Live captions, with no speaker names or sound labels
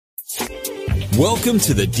Welcome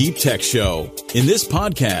to the Deep Tech Show. In this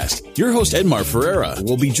podcast, your host Edmar Ferreira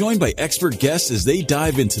will be joined by expert guests as they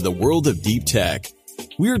dive into the world of deep tech.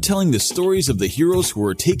 We are telling the stories of the heroes who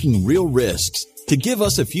are taking real risks to give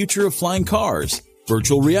us a future of flying cars,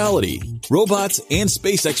 virtual reality, robots, and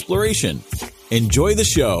space exploration. Enjoy the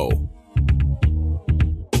show.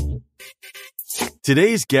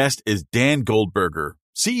 Today's guest is Dan Goldberger,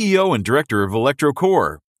 CEO and Director of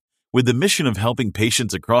ElectroCore, with the mission of helping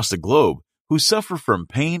patients across the globe who suffer from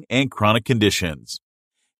pain and chronic conditions.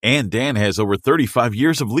 And Dan has over 35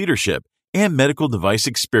 years of leadership and medical device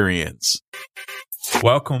experience.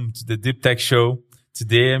 Welcome to the Deep Tech Show.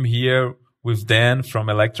 Today I'm here with Dan from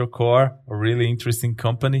ElectroCore, a really interesting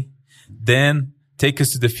company. Dan, take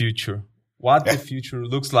us to the future. What the future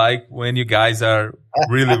looks like when you guys are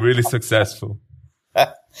really successful.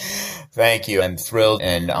 Thank you. I'm thrilled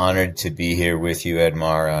and honored to be here with you,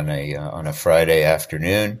 Edmar, on a Friday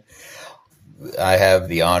afternoon. I have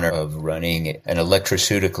the honor of running an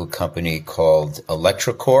electroceutical company called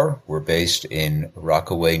ElectroCore. We're based in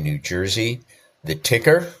Rockaway, New Jersey. The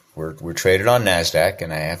ticker, we're traded on NASDAQ,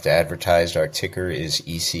 and I have to advertise our ticker is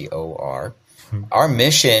ECOR. Our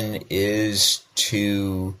mission is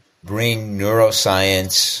to bring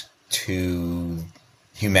neuroscience to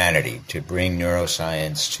humanity, to bring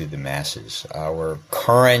neuroscience to the masses. Our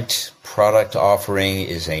current product offering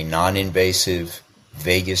is a non-invasive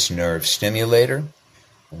vagus nerve stimulator.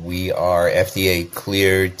 We are FDA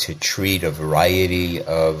cleared to treat a variety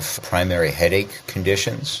of primary headache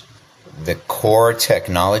conditions. The core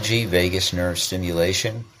technology, vagus nerve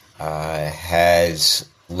stimulation, has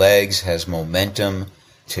legs, has momentum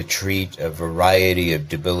to treat a variety of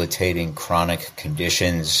debilitating chronic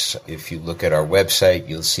conditions. If you look at our website,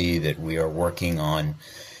 you'll see that we are working on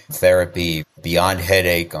therapy beyond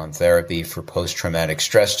headache, on therapy for post-traumatic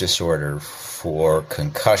stress disorder, for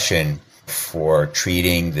concussion, for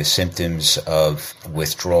treating the symptoms of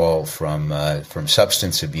withdrawal from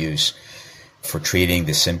substance abuse, for treating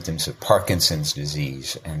the symptoms of Parkinson's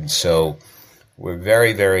disease. And so we're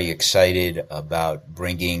very excited about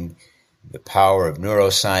bringing the power of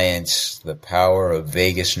neuroscience, the power of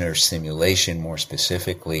vagus nerve stimulation more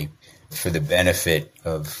specifically, for the benefit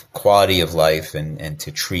of quality of life and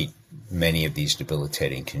to treat many of these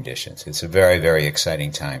debilitating conditions. It's a very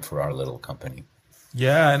exciting time for our little company.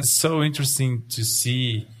 Yeah, and it's so interesting to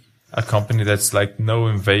see a company that's like no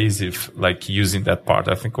invasive, like using that part.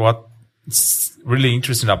 I think what's really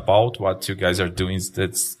interesting about what you guys are doing is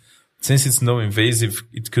that since it's no invasive,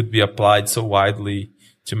 it could be applied so widely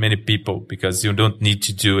to many people because you don't need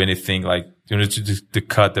to do anything like you need to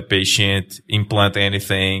cut the patient, implant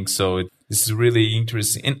anything. So this is really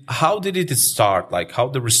interesting. And how did it start? Like how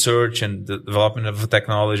the research and the development of a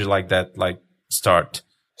technology like that, like start?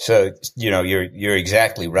 So, you're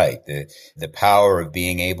exactly right. The power of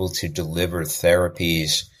being able to deliver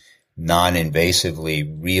therapies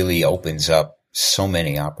non-invasively really opens up so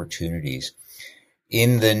many opportunities.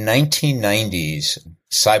 In the 1990s,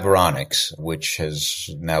 Cyberonics, which has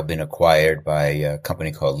now been acquired by a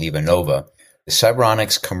company called LivaNova,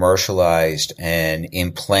 Cyberonics commercialized an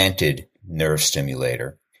implanted nerve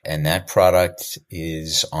stimulator. And that product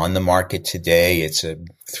is on the market today. It's a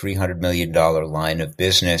 $300 million line of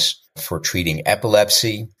business for treating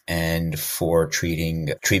epilepsy and for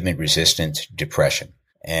treating treatment-resistant depression.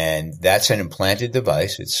 And that's an implanted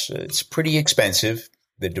device. It's pretty expensive,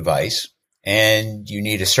 the device. And you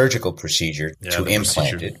need a surgical procedure to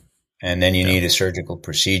implant it. And then you need a surgical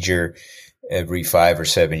procedure every 5 or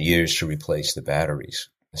 7 years to replace the batteries.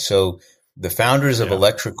 So the founders of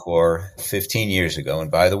ElectroCore 15 years ago, and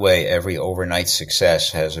by the way, every overnight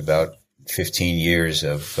success has about 15 years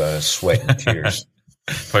of sweat and tears.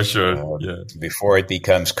 For sure, before it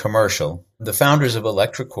becomes commercial. The founders of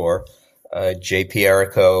ElectroCore, JP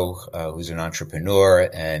Erico, who's an entrepreneur,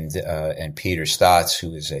 and Peter Stotz,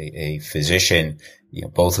 who is a physician,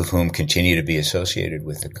 both of whom continue to be associated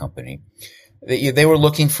with the company. They were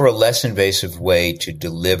looking for a less invasive way to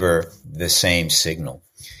deliver the same signal.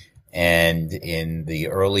 And in the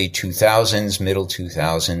early 2000s, middle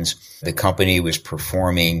 2000s, the company was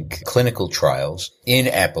performing clinical trials in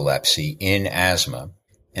epilepsy, in asthma.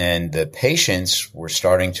 And the patients were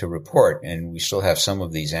starting to report, and we still have some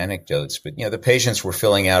of these anecdotes, but the patients were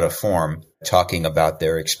filling out a form talking about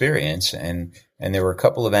their experience, and there were a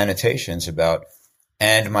couple of annotations about,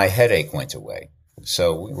 and my headache went away.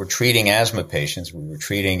 So we were treating asthma patients, we were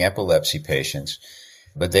treating epilepsy patients,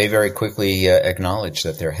 but they very quickly acknowledged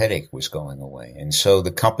that their headache was going away. And so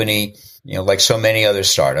the company, like so many other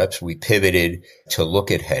startups, we pivoted to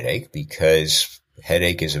look at headache because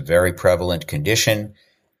headache is a very prevalent condition.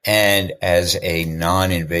 And as a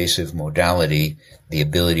non-invasive modality, the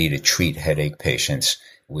ability to treat headache patients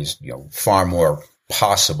was, far more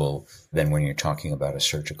possible than when you're talking about a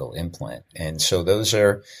surgical implant. And so those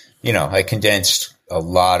are, I condensed a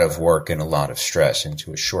lot of work and a lot of stress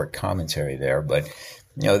into a short commentary there. But,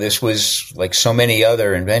 this was like so many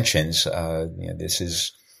other inventions. This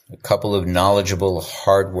is a couple of knowledgeable,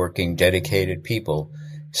 hardworking, dedicated people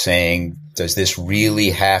saying, does this really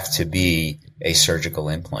have to be a surgical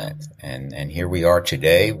implant? And here we are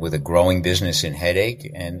today with a growing business in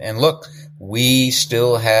headache. And look, we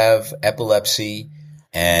still have epilepsy,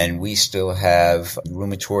 and we still have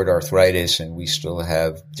rheumatoid arthritis, and we still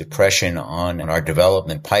have depression on our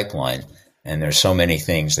development pipeline. And there's so many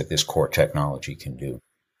things that this core technology can do.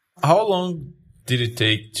 How long did it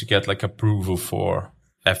take to get like approval for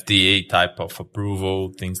FDA type of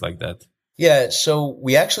approval, things like that? Yeah, so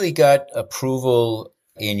we actually got approval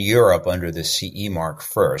in Europe under the CE mark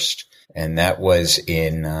first, and that was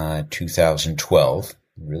in 2012,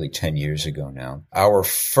 really 10 years ago now. Our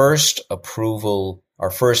first approval,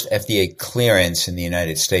 our first FDA clearance in the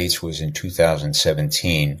United States was in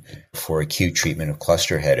 2017 for acute treatment of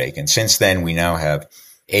cluster headache. And since then, we now have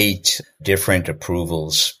 8 different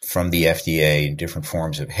approvals from the FDA in different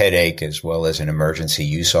forms of headache, as well as an emergency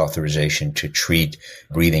use authorization to treat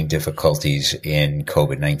breathing difficulties in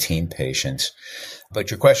COVID-19 patients.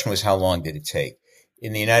 But your question was, how long did it take?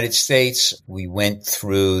 In the United States, we went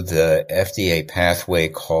through the FDA pathway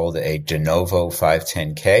called a de novo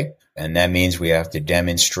 510K, and that means we have to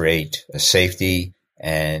demonstrate a safety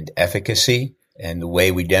and efficacy. And the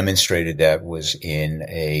way we demonstrated that was in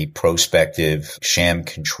a prospective,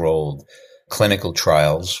 sham-controlled clinical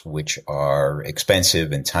trials, which are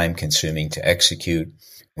expensive and time-consuming to execute.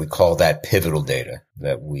 We call that pivotal data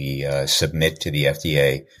that we submit to the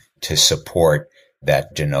FDA to support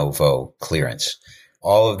that de novo clearance.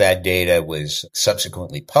 All of that data was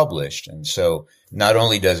subsequently published. And so not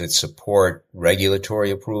only does it support regulatory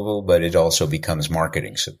approval, but it also becomes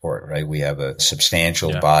marketing support, right? We have a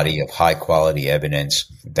substantial body of high quality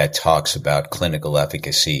evidence that talks about clinical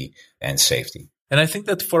efficacy and safety. And I think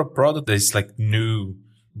that for a product that is like new,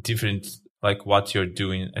 different, like what you're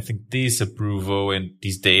doing, I think this approval and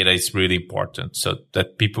this data is really important so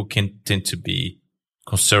that people can tend to be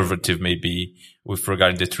conservative maybe with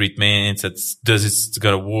regarding the treatments. Does it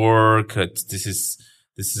gonna work? This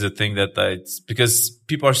is a thing that it's because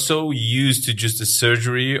people are so used to just the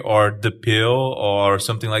surgery or the pill or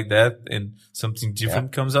something like that, and something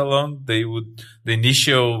different comes along. The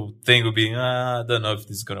initial thing would be, I don't know if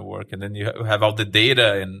this is going to work. And then you have all the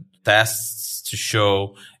data and tests to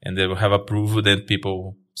show, and they will have approval. Then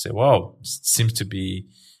people say, wow, it seems to be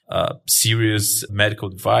serious medical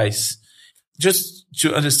device. Just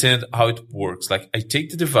to understand how it works. Like I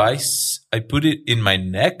take the device, I put it in my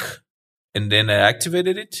neck, and then I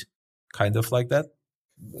activated it, kind of like that.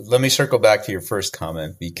 Let me circle back to your first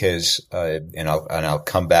comment because, and I'll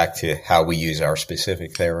come back to how we use our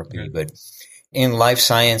specific therapy. Mm-hmm. But in life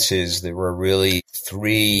sciences, there were really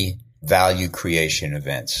 3 value creation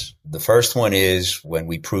events. The first one is when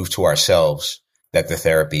we prove to ourselves that the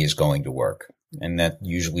therapy is going to work. And that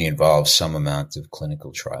usually involves some amount of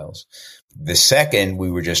clinical trials. The second we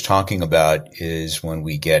were just talking about is when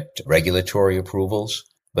we get regulatory approvals.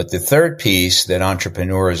 But the third piece that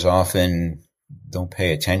entrepreneurs often don't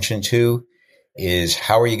pay attention to is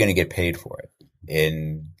how are you going to get paid for it?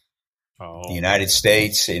 In the United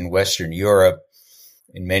States, in Western Europe,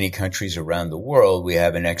 in many countries around the world, we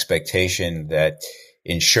have an expectation that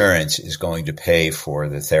insurance is going to pay for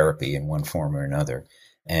the therapy in one form or another.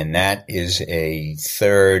 And that is a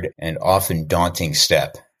third and often daunting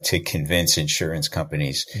step to convince insurance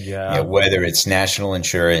companies, whether it's national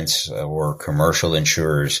insurance or commercial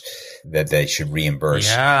insurers, that they should reemburse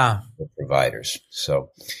the providers.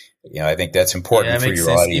 So, I think that's important for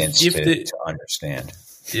your audience to understand.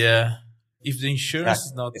 Yeah. If the insurance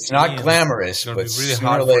is not, it's not glamorous, but really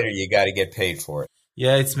sooner or later you got to get paid for it.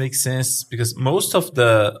 Yeah, it makes sense because most of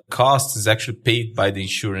the cost is actually paid by the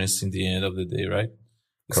insurance in the end of the day, right?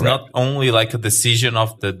 It's Correct. Not only like a decision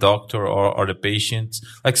of the doctor or the patient.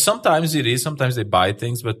 Like sometimes it is, sometimes they buy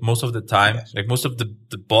things, but most of the time, like most of the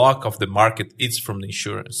bulk of the market is from the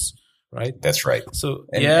insurance, right? That's right. So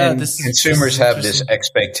and consumers have this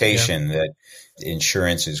expectation that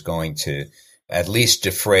insurance is going to at least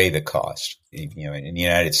defray the cost. In the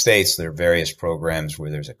United States, there are various programs where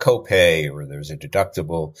there's a copay or there's a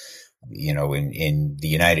deductible. In the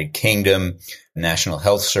United Kingdom, National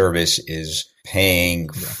Health Service is paying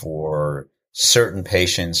for certain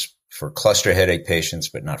patients, for cluster headache patients,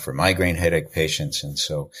 but not for migraine headache patients. And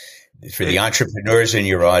so for the entrepreneurs in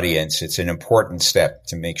your audience, it's an important step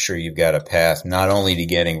to make sure you've got a path not only to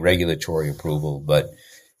getting regulatory approval, but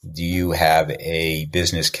do you have a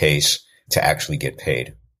business case to actually get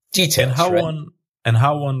paid? Details. And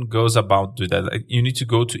how one goes about do that? Like, you need to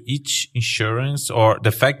go to each insurance, or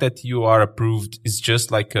the fact that you are approved is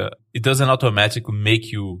just like it doesn't automatically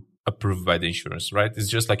make you approved by the insurance, right? It's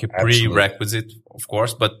just like a prerequisite, of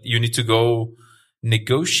course, but you need to go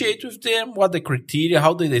negotiate with them. What the criteria,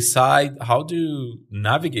 how they decide, how do you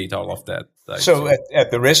navigate all of that? So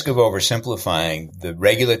at the risk of oversimplifying, the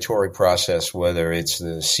regulatory process, whether it's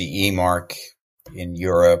the CE mark in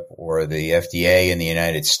Europe or the FDA in the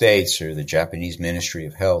United States or the Japanese Ministry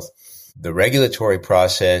of Health, the regulatory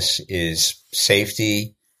process is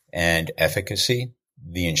safety and efficacy.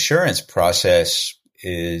 The insurance process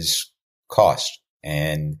is cost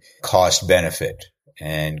and cost benefit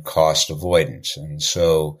and cost avoidance. And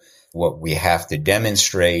so what we have to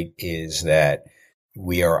demonstrate is that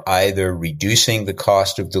we are either reducing the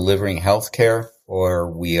cost of delivering healthcare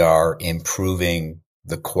or we are improving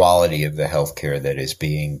the quality of the healthcare that is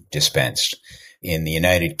being dispensed. In the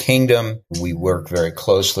United Kingdom, we work very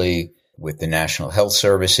closely with the National Health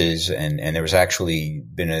Services, and there was actually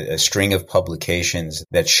been a string of publications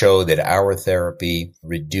that show that our therapy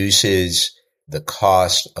reduces the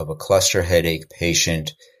cost of a cluster headache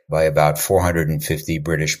patient by about 450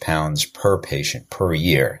 British pounds per patient per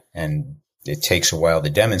year. And it takes a while to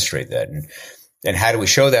demonstrate that. And how do we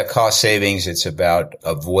show that cost savings? It's about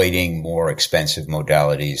avoiding more expensive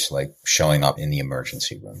modalities like showing up in the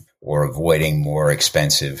emergency room or avoiding more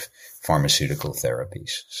expensive pharmaceutical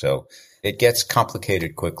therapies. So it gets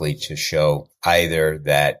complicated quickly to show either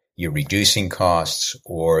that you're reducing costs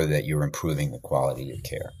or that you're improving the quality of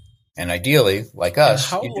care. And ideally, like us,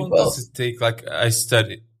 how you do long both. does it take? Like I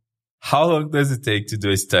study, how long does it take to do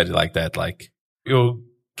a study like that? Like you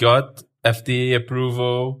got FDA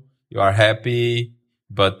approval, you are happy,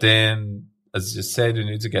 but then, as you said, you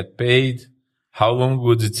need to get paid. How long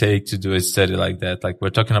would it take to do a study like that? Like we're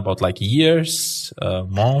talking about like years,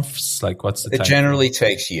 months, like what's the time? It generally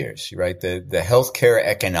takes years, right? The healthcare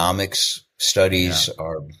economics studies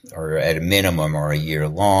are at a minimum are a year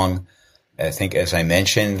long. I think, as I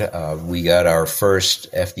mentioned, we got our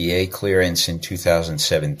first FDA clearance in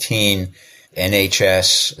 2017.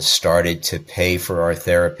 NHS started to pay for our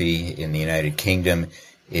therapy in the United Kingdom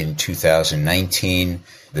in 2019.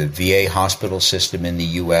 The VA hospital system in the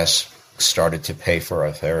U.S. started to pay for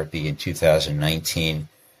our therapy in 2019.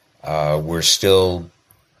 We're still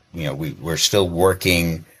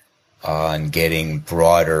working on getting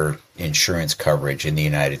broader insurance coverage in the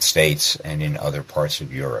United States and in other parts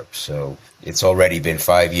of Europe. So it's already been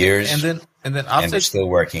 5 years, and then after, we're still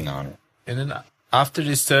working on it. And then after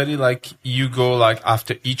the study, like you go like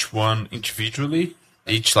after each one individually,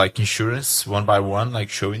 each like insurance one by one, like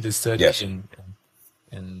showing the study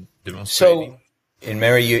and demonstrating. So in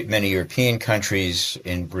many European countries,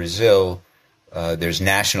 in Brazil, there's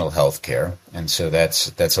national health care. And so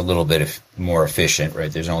that's a little bit more efficient,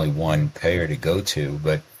 right? There's only one payer to go to,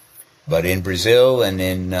 but in Brazil and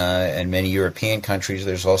in many European countries,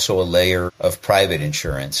 there's also a layer of private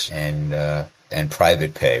insurance and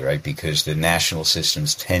private pay, right? Because the national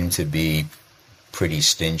systems tend to be pretty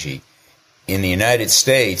stingy. In the United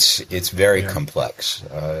States, it's very complex.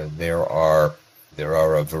 There are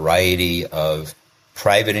a variety of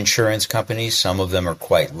private insurance companies. Some of them are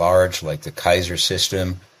quite large, like the Kaiser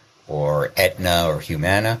system or Aetna or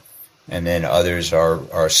Humana. And then others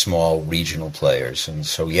are small regional players. And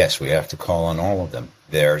so, yes, we have to call on all of them.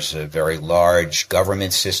 There's a very large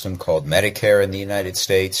government system called Medicare in the United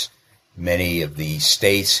States. Many of the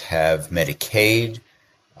states have Medicaid.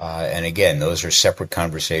 And again, those are separate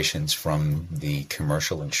conversations from the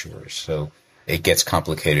commercial insurers. So it gets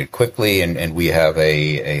complicated quickly, and we have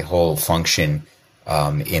a whole function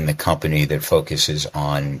in the company that focuses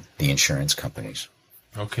on the insurance companies.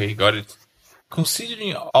 Okay, got it.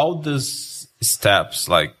 Considering all these steps,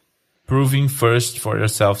 like proving first for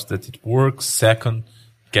yourself that it works, second,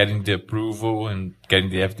 getting the approval and getting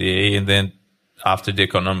the FDA, and then after the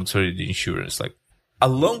economics or the insurance, like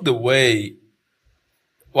along the way,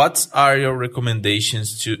 what are your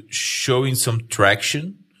recommendations to showing some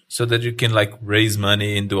traction so that you can like raise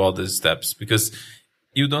money and do all these steps? Because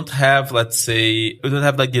you don't have, let's say, you don't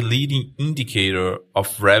have like the leading indicator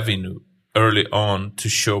of revenue early on to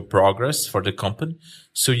show progress for the company.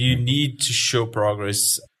 So you need to show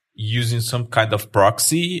progress using some kind of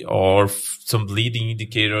proxy or some leading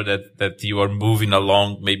indicator that you are moving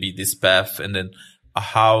along maybe this path. And then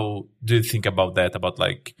how do you think about that? About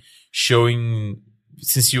like showing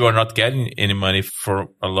since you are not getting any money for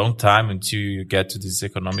a long time until you get to this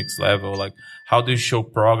economics level, like how do you show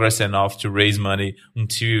progress enough to raise money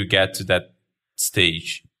until you get to that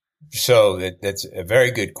stage? So that's a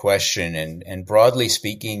very good question. And broadly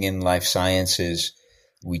speaking, in life sciences,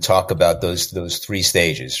 we talk about those three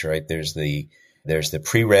stages, right? There's the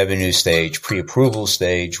pre-revenue stage, pre-approval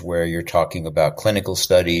stage, where you're talking about clinical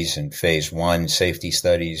studies and phase 1 safety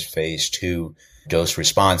studies, phase 2 dose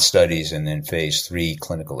response studies, and then phase 3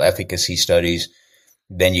 clinical efficacy studies.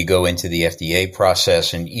 Then you go into the FDA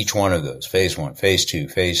process, and each one of those, phase 1, phase 2,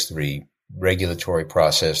 phase 3, regulatory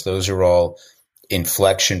process, those are all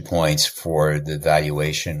inflection points for the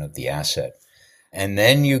valuation of the asset. And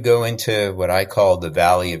then you go into what I call the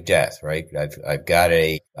valley of death, right?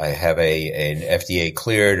 I have an FDA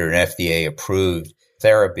cleared or an FDA approved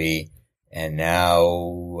therapy, and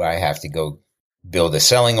now I have to go build a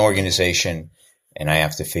selling organization, and I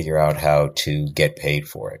have to figure out how to get paid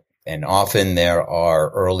for it. And often there are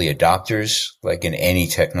early adopters, like in any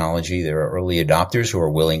technology, there are early adopters who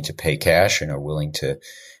are willing to pay cash and are willing to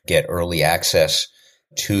get early access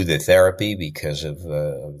to the therapy because of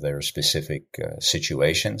their specific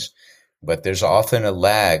situations. But there's often a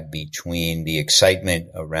lag between the excitement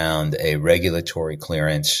around a regulatory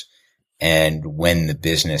clearance and when the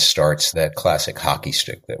business starts that classic hockey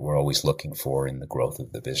stick that we're always looking for in the growth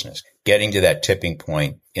of the business. Getting to that tipping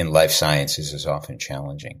point in life sciences is often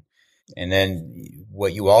challenging. And then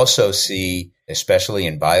what you also see, especially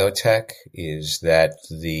in biotech, is that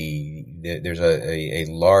there's a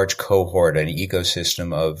large cohort, an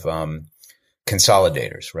ecosystem of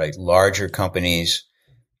consolidators, right? Larger companies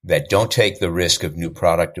that don't take the risk of new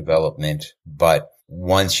product development, but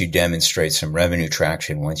once you demonstrate some revenue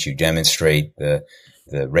traction, once you demonstrate the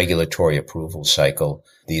regulatory approval cycle,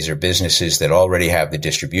 these are businesses that already have the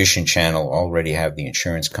distribution channel, already have the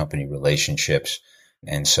insurance company relationships.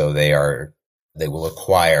 And so they will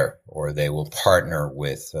acquire or they will partner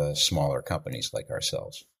with smaller companies like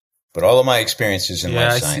ourselves. But all of my experiences in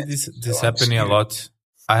life science. Yeah, I see this happening a lot.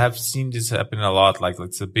 I have seen this happening a lot. Like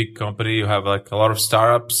it's a big company. You have like a lot of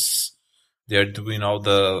startups. They're doing all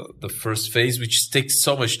the first phase, which takes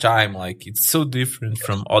so much time. Like it's so different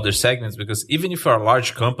from other segments because even if you're a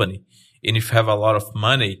large company and if you have a lot of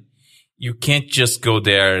money, you can't just go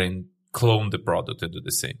there and clone the product and do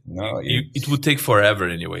the same. No, it would take forever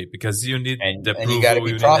anyway because you need the approval, you got to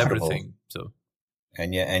be profitable. Need everything. So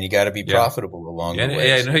and you got to be profitable along the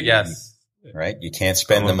way. Yeah, yes. Right, you can't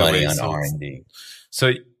spend the money on R&D.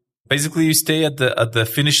 So basically, you stay at the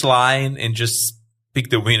finish line and just pick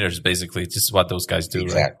the winners. Basically, it's just what those guys do.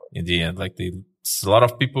 Exactly. Right? In the end, like it's a lot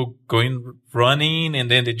of people running,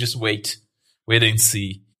 and then they just wait and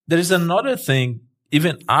see. There is another thing.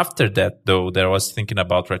 Even after that, though, that I was thinking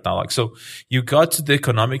about right now, like, so you got to the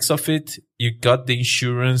economics of it, you got the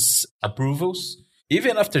insurance approvals.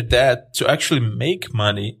 Even after that, to actually make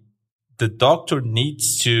money, the doctor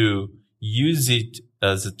needs to use it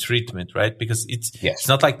as a treatment, right? Because it's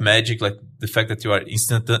not like magic, like the fact that you are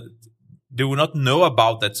instant. They will not know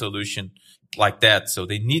about that solution like that. So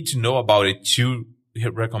they need to know about it to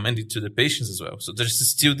recommend it to the patients as well. So there's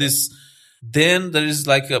still this, then there is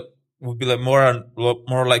like would be like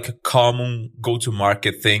more like a common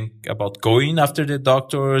go-to-market thing about going after the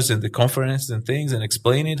doctors and the conference and things and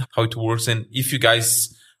explaining how it works. And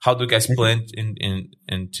how do you guys plan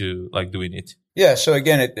into like doing it? Yeah. So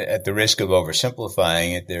again, at the risk of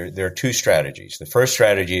oversimplifying it, there are two strategies. The first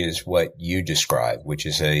strategy is what you described, which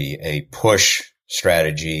is a push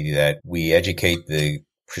strategy that we educate the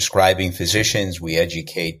prescribing physicians, we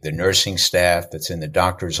educate the nursing staff that's in the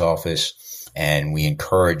doctor's office, and we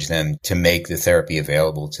encourage them to make the therapy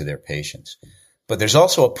available to their patients. But there's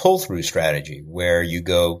also a pull-through strategy where you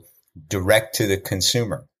go direct to the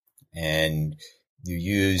consumer and you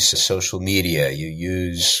use social media, you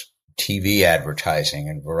use TV advertising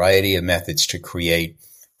and a variety of methods to create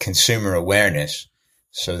consumer awareness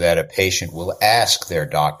so that a patient will ask their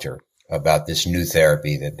doctor about this new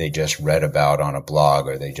therapy that they just read about on a blog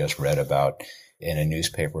or they just read about in a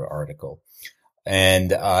newspaper article. And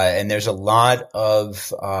there's a lot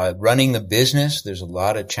of, running the business. There's a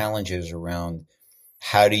lot of challenges around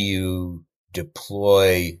how do you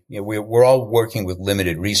deploy, we're all working with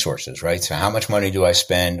limited resources, right? So how much money do I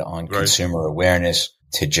spend on consumer awareness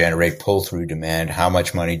to generate pull-through demand? How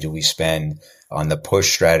much money do we spend on the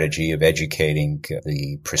push strategy of educating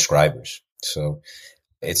the prescribers? So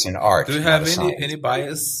it's an art. Do you have any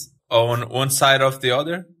bias on one side or the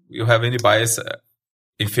other? You have any bias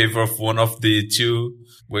in favor of one of the two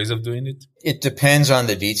ways of doing it? It depends on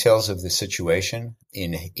the details of the situation.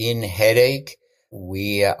 In headache,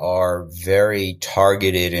 we are very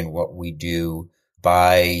targeted in what we do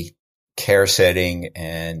by care setting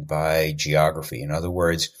and by geography. In other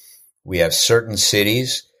words, we have certain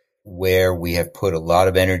cities where we have put a lot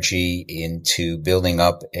of energy into building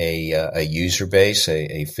up a user base,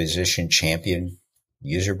 a physician champion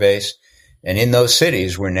user base. And in those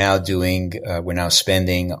cities, we're now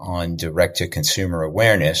spending on direct to consumer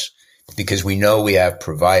awareness because we know we have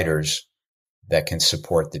providers that can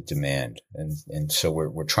support the demand. And so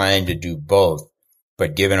we're trying to do both.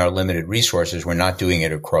 But given our limited resources, we're not doing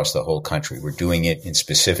it across the whole country. We're doing it in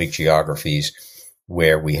specific geographies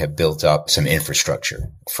where we have built up some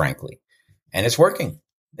infrastructure, frankly. And it's working.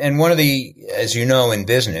 And as you know, in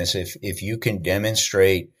business, if you can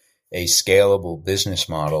demonstrate a scalable business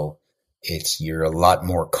model, you're a lot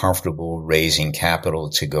more comfortable raising capital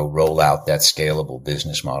to go roll out that scalable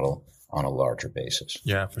business model on a larger basis.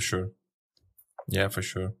 Yeah, for sure.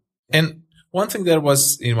 And one thing that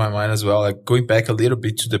was in my mind as well, like going back a little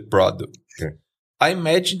bit to the product. Sure. I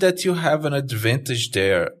imagine that you have an advantage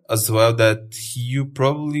there as well, that you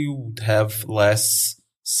probably would have less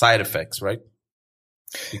side effects, right?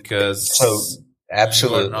 Because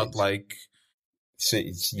absolutely, you're not like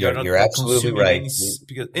you're absolutely right.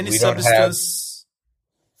 Because any substance,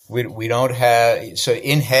 we don't have. So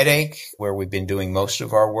in headache, where we've been doing most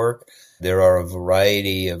of our work, there are a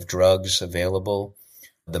variety of drugs available.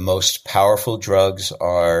 The most powerful drugs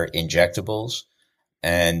are injectables,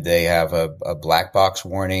 and they have a black box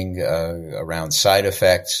warning around side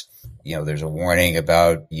effects. There's a warning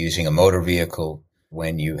about using a motor vehicle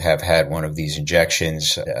when you have had one of these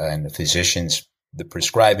injections, and the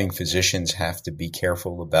prescribing physicians have to be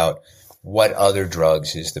careful about what other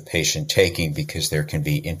drugs is the patient taking, because there can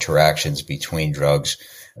be interactions between drugs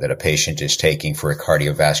that a patient is taking for a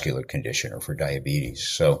cardiovascular condition or for diabetes.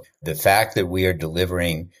 So the fact that we are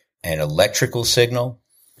delivering an electrical signal,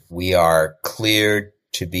 we are cleared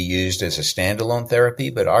to be used as a standalone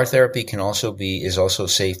therapy, but our therapy is also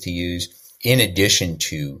safe to use in addition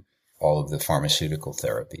to all of the pharmaceutical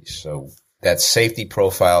therapies. So that safety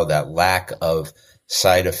profile, that lack of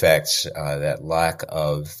side effects, that lack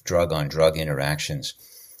of drug-on-drug interactions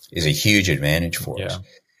is a huge advantage for us.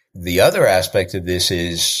 The other aspect of this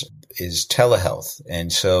is telehealth.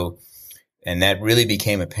 And that really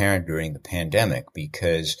became apparent during the pandemic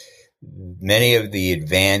because many of the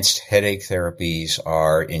advanced headache therapies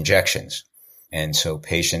are injections. And so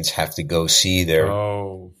patients have to go see their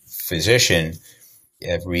physician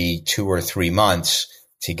every 2 or 3 months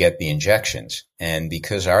to get the injections. And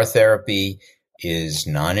because our therapy is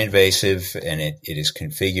non-invasive and it is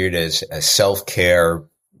configured as a self-care,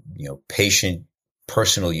 patient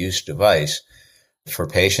personal use device for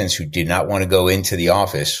patients who did not want to go into the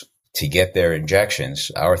office to get their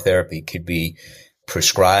injections, our therapy could be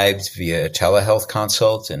prescribed via a telehealth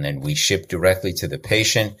consult, and then we ship directly to the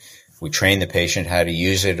patient. We train the patient how to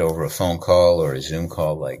use it over a phone call or a Zoom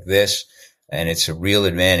call like this. And it's a real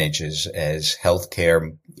advantage as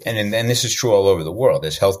healthcare, and this is true all over the world,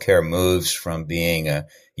 as healthcare moves from being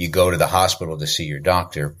you go to the hospital to see your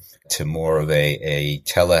doctor to more of a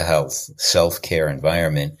telehealth self-care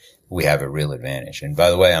environment. We have a real advantage. And by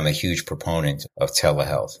the way, I'm a huge proponent of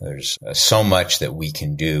telehealth. There's so much that we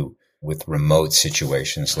can do with remote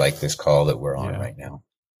situations like this call that we're on right now.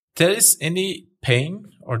 There is any pain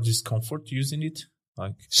or discomfort using it?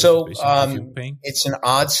 It's an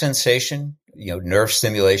odd sensation. Nerve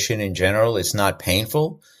stimulation in general, it's not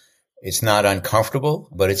painful. It's not uncomfortable,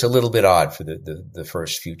 but it's a little bit odd for the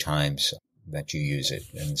first few times that you use it.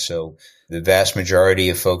 And so the vast majority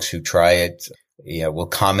of folks who try it, will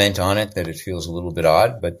comment on it that it feels a little bit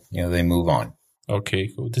odd, but they move on. Okay,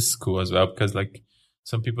 cool. This is cool as well because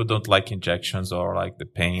some people don't like injections or like the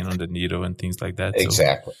pain on the needle and things like that.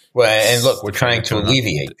 Exactly. Well, and look, we're trying to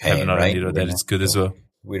alleviate pain, right? Needle, that is good as well.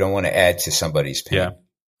 We don't want to add to somebody's pain. Yeah.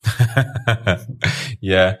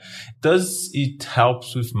 Yeah. Does it help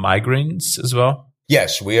with migraines as well?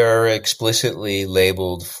 Yes, we are explicitly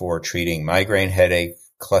labeled for treating migraine headache,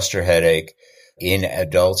 cluster headache in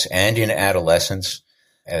adults and in adolescents,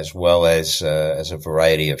 as well as a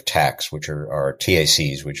variety of TACs, which are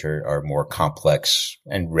TACs, which are more complex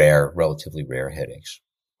and relatively rare headaches.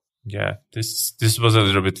 Yeah, this was a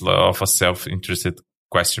little bit of a self-interested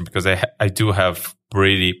question because I do have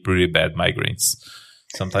pretty bad migraines.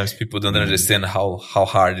 Sometimes people don't understand how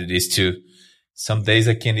hard it is to. Some days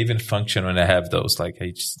I can't even function when I have those. Like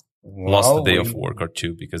I just lost a day of work or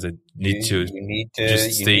two because I need to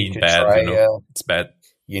just stay in bed. It's bad.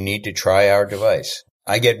 You need to try our device.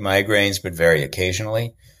 I get migraines, but very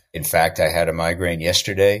occasionally. In fact, I had a migraine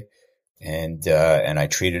yesterday, and I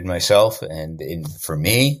treated myself. And for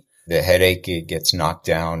me, the headache, it gets knocked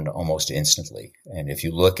down almost instantly. And if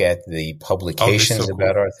you look at the publications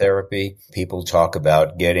about our therapy, people talk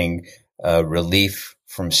about getting relief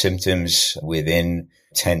from symptoms within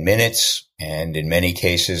 10 minutes, and in many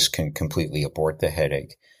cases can completely abort the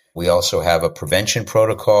headache. We also have a prevention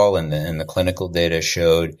protocol, and the clinical data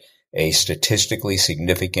showed a statistically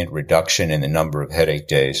significant reduction in the number of headache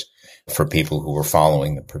days for people who were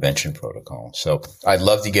following the prevention protocol. So I'd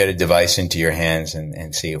love to get a device into your hands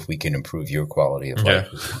and see if we can improve your quality of life.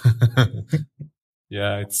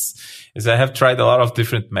 Yeah, it's I have tried a lot of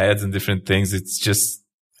different meds and different things. It's just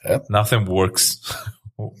nothing works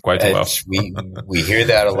quite well. We hear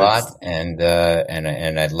that a lot, and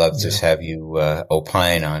I'd love to have you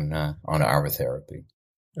opine on our therapy.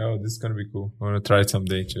 Oh, this is gonna be cool. I'm gonna try it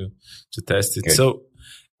someday to test it. Good. So,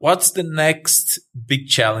 what's the next big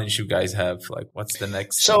challenge you guys have? Like, what's the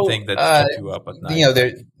next thing that keeps you up at night? You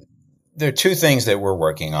know, there are two things that we're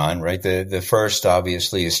working on, right? The first,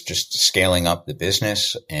 obviously, is just scaling up the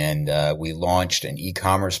business, and we launched an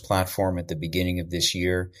e-commerce platform at the beginning of this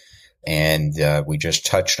year, and we just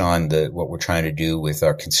touched on what we're trying to do with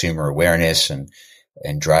our consumer awareness and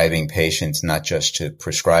driving patients not just to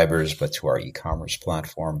prescribers but to our e-commerce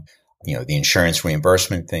platform. You know, the insurance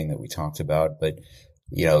reimbursement thing that we talked about, but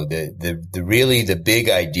you know, the big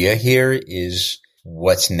idea here is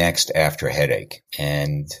what's next after headache.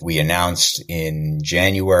 And we announced in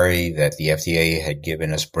January that the FDA had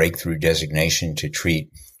given us breakthrough designation to treat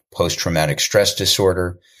post-traumatic stress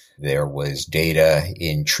disorder. There was data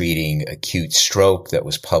in treating acute stroke that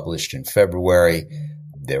was published in February.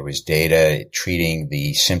 There was data treating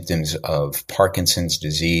the symptoms of Parkinson's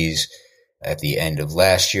disease at the end of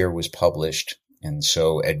last year was published. And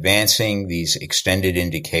so advancing these extended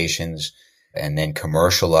indications and then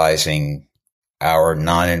commercializing our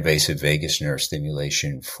non-invasive vagus nerve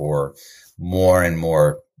stimulation for more and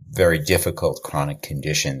more very difficult chronic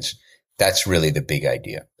conditions, that's really the big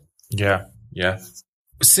idea. Yeah.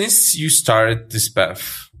 Since you started this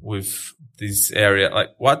path with this area, like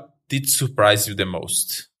what did surprise you the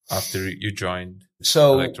most after you joined?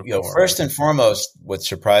 So, you know, first and foremost, what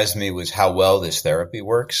surprised me was how well this therapy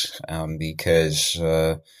works, because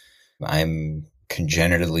I'm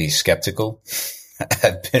congenitally skeptical.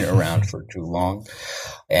 I've been around for too long.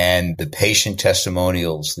 And the patient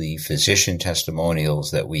testimonials, the physician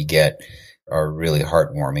testimonials that we get are really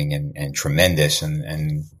heartwarming and tremendous.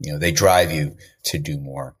 And, you know, they drive you to do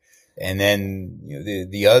more. And then, you know,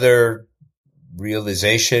 the other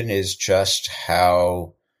realization is just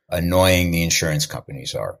how annoying the insurance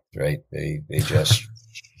companies are, right? They just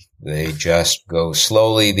go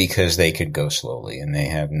slowly because they could go slowly, and they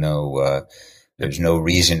have there's no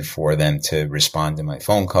reason for them to respond to my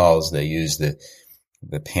phone calls. They use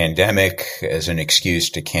the pandemic as an excuse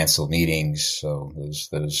to cancel meetings. So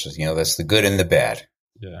those, you know, that's the good and the bad.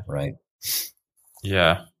 Yeah. Right.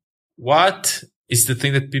 Yeah. What is the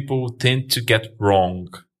thing that people tend to get wrong,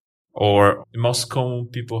 or the most common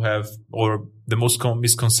people have, or the most common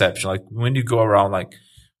misconception? Like when you go around, like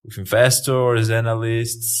with investors,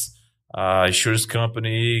 analysts, insurance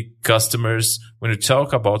company, customers, when you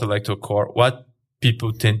talk about electroCore, what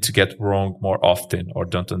people tend to get wrong more often or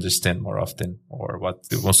don't understand more often, or what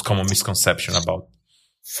the most common misconception about?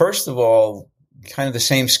 First of all, kind of the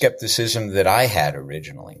same skepticism that I had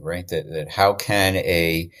originally, right? That how can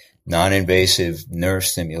a non-invasive nerve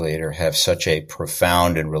stimulator have such a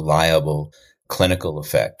profound and reliable clinical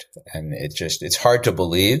effect? And it's hard to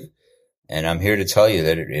believe. And I'm here to tell you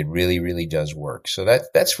that it really, really does work. So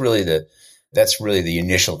that's really the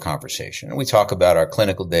initial conversation. And we talk about our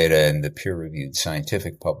clinical data and the peer-reviewed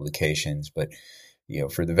scientific publications, but you know,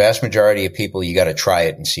 for the vast majority of people, you got to try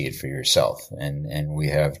it and see it for yourself. And we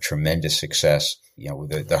have tremendous success. You know,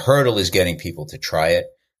 the hurdle is getting people to try it.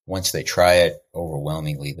 Once they try it,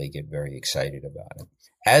 overwhelmingly, they get very excited about it.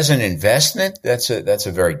 As an investment, that's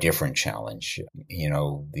a very different challenge. You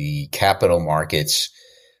know, the capital markets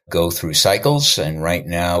go through cycles, and right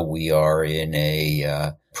now we are in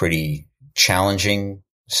a pretty challenging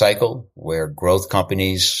cycle where growth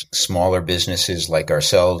companies, smaller businesses like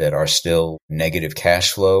ourselves that are still negative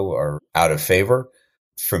cash flow, are out of favor.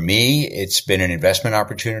 For me, it's been an investment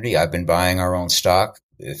opportunity. I've been buying our own stock.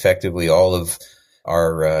 Effectively, all of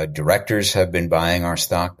our directors have been buying our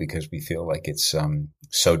stock because we feel like it's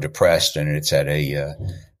so depressed, and it's at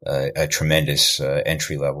a tremendous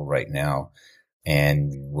entry level right now.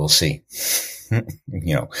 And we'll see.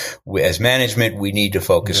 You know, as management, we need to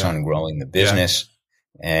focus on growing the business.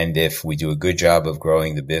 And if we do a good job of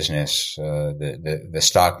growing the business, the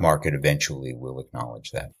stock market eventually will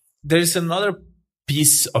acknowledge that. There's another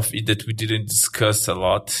piece of it that we didn't discuss a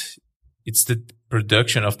lot. It's that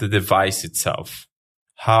production of the device itself,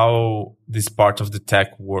 how this part of the tech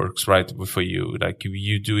works, right, for you. Like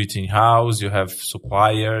you do it in-house, you have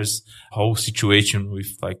suppliers, whole situation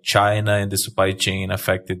with like China and the supply chain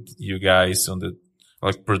affected you guys on the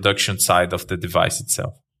like production side of the device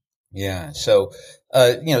itself. Yeah. So,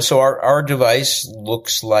 so our device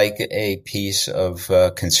looks like a piece of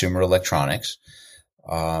consumer electronics.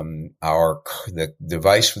 The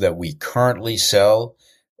device that we currently sell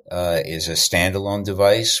is a standalone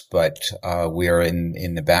device, but we are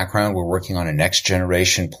in the background. We're working on a next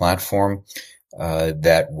generation platform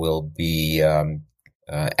that will be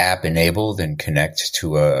app enabled and connect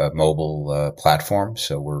to a mobile platform.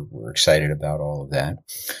 So we're excited about all of that.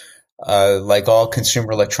 Like all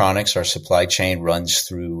consumer electronics, our supply chain runs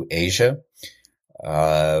through Asia.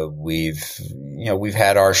 We've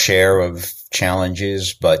had our share of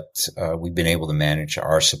challenges, but we've been able to manage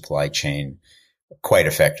our supply chain quite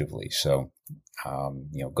effectively. So,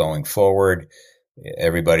 going forward,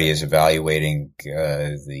 everybody is evaluating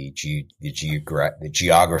the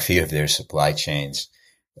geography of their supply chains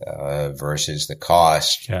versus the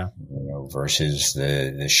cost, versus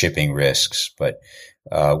the shipping risks. But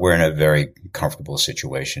we're in a very comfortable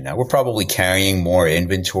situation now. We're probably carrying more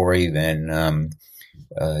inventory than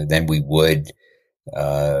we would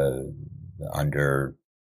under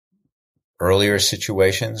earlier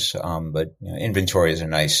situations. But inventory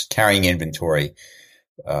is carrying inventory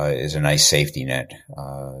is a nice safety net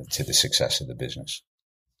to the success of the business.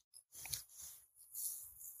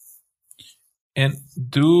 And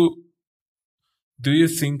do you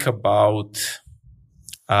think about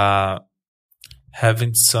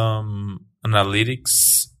having some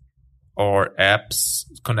analytics or apps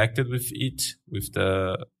connected with it, with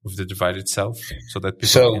the device itself, so that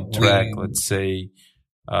people can track, let's say,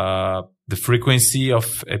 the frequency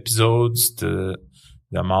of episodes, the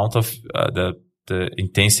amount of the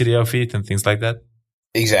intensity of it, and things like that?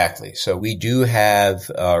 Exactly. So we do have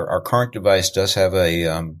our current device does have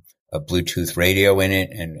a Bluetooth radio in it,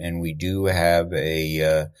 and we do have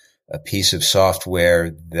a piece of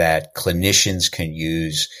software that clinicians can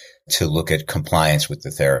use to look at compliance with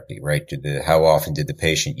the therapy, right? How often did the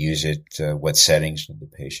patient use it? What settings did the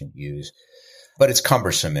patient use? But it's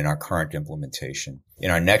cumbersome in our current implementation.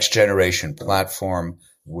 In our next generation platform,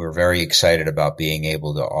 we're very excited about being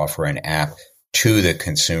able to offer an app to the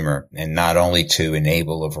consumer, and not only to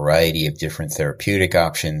enable a variety of different therapeutic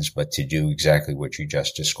options, but to do exactly what you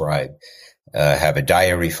just described, have a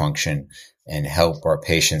diary function and help our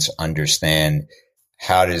patients understand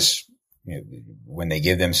how does, when they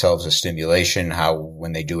give themselves a stimulation,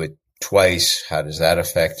 when they do it twice, how does that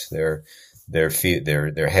affect their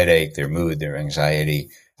headache, their mood, their anxiety?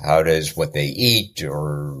 How does what they eat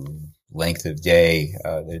or length of day?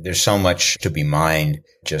 There's so much to be mined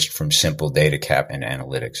just from simple data cap and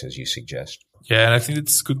analytics, as you suggest. Yeah, and I think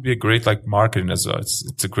this could be a great marketing as well.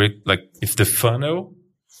 It's a great if the funnel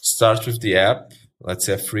starts with the app, let's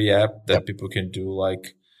say a free app that people can do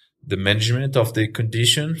the management of the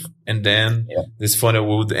condition, and then this funnel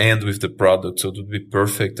would end with the product. So it would be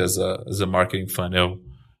perfect as a marketing funnel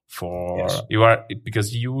for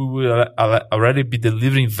because you will already be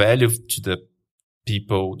delivering value to the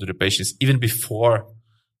people, to the patients, even before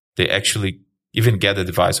they actually even get the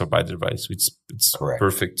device or buy the device. It's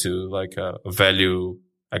perfect to a value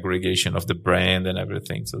aggregation of the brand and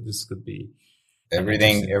everything. So this could be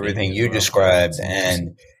everything you described.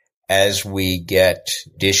 And as we get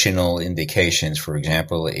additional indications, for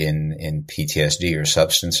example, in PTSD or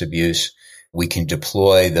substance abuse, we can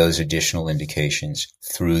deploy those additional indications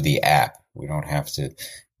through the app. We don't have to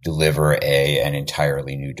deliver an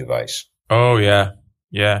entirely new device. Oh, yeah.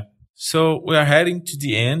 Yeah. So we are heading to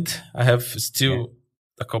the end. I have still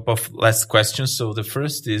a couple of last questions. So the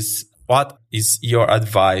first is, what is your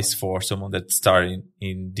advice for someone that's starting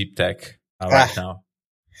in deep tech right now?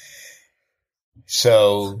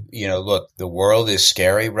 So, look, the world is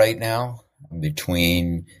scary right now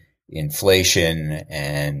between inflation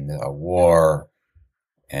and a war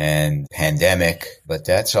and pandemic, but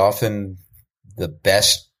that's often the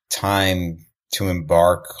best time to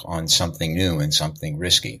embark on something new and something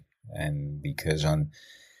risky. And because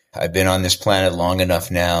I've been on this planet long enough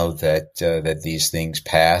now that these things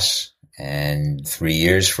pass, and 3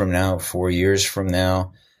 years from now, 4 years from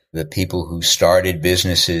now, the people who started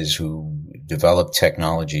businesses, who developed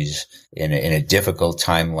technologies in a difficult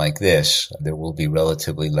time like this, there will be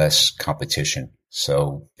relatively less competition.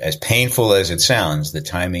 So as painful as it sounds, the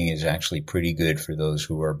timing is actually pretty good for those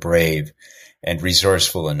who are brave and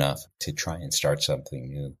resourceful enough to try and start something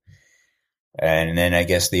new. And then I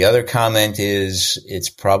guess the other comment is it's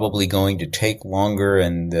probably going to take longer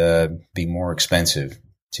and be more expensive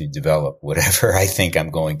to develop whatever I think I'm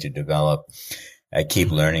going to develop. I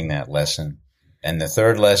keep learning that lesson. And the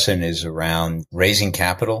third lesson is around raising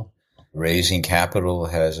capital. Raising capital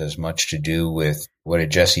has as much to do with, what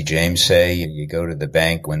did Jesse James say? You go to the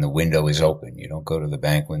bank when the window is open. You don't go to the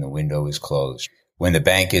bank when the window is closed. When the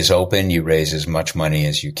bank is open, you raise as much money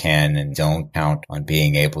as you can and don't count on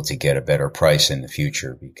being able to get a better price in the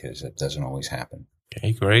future, because it doesn't always happen.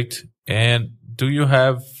 Okay, great. And do you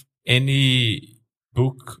have any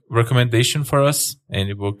book recommendation for us?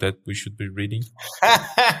 Any book that we should be reading?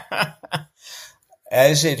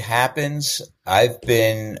 As it happens,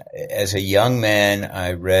 as a young man,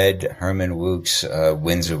 I read Herman Wouk's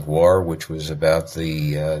Winds of War, which was about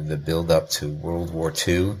the build-up to World War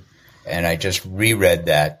II. And I just reread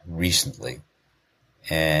that recently.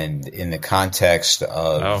 And in the context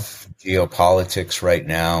of geopolitics right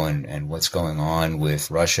now and what's going on with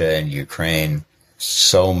Russia and Ukraine,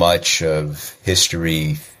 so much of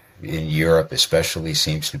history in Europe especially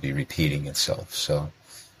seems to be repeating itself. So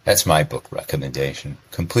that's my book recommendation,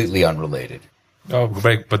 completely unrelated. Oh,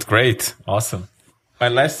 great, but great. Awesome. My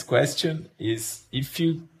last question is, if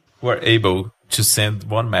you were able to send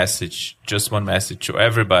one message, just one message to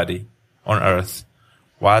everybody on Earth,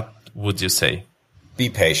 what would you say? Be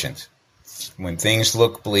patient. When things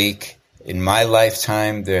look bleak, in my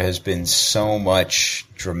lifetime, there has been so much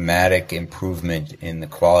dramatic improvement in the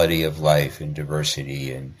quality of life and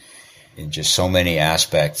diversity and in just so many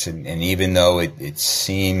aspects. And even though it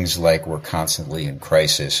seems like we're constantly in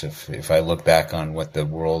crisis, if I look back on what the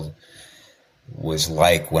world was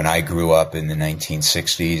like when I grew up in the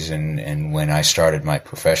 1960s and when I started my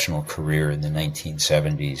professional career in the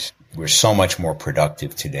 1970s, we're so much more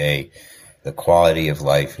productive today. The quality of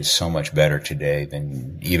life is so much better today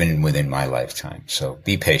than even within my lifetime. So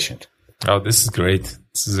be patient. Oh, this is great.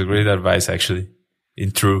 This is a great advice, actually,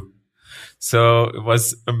 in true. So it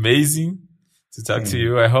was amazing to talk to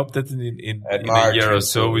you. I hope that in a year or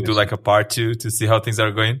so we do like a part 2 to see how things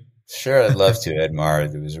are going. Sure, I'd love to,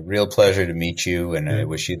 Edmar. It was a real pleasure to meet you, and I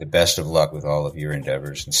wish you the best of luck with all of your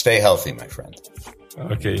endeavors. And stay healthy, my friend.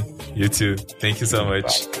 Okay, you too. Thank you so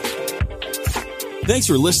much. Thanks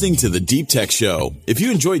for listening to the Deep Tech Show. If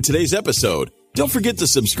you enjoyed today's episode, don't forget to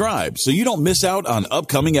subscribe so you don't miss out on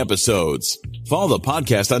upcoming episodes. Follow the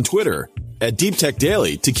podcast on Twitter @Deep Tech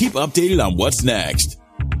Daily to keep updated on what's next.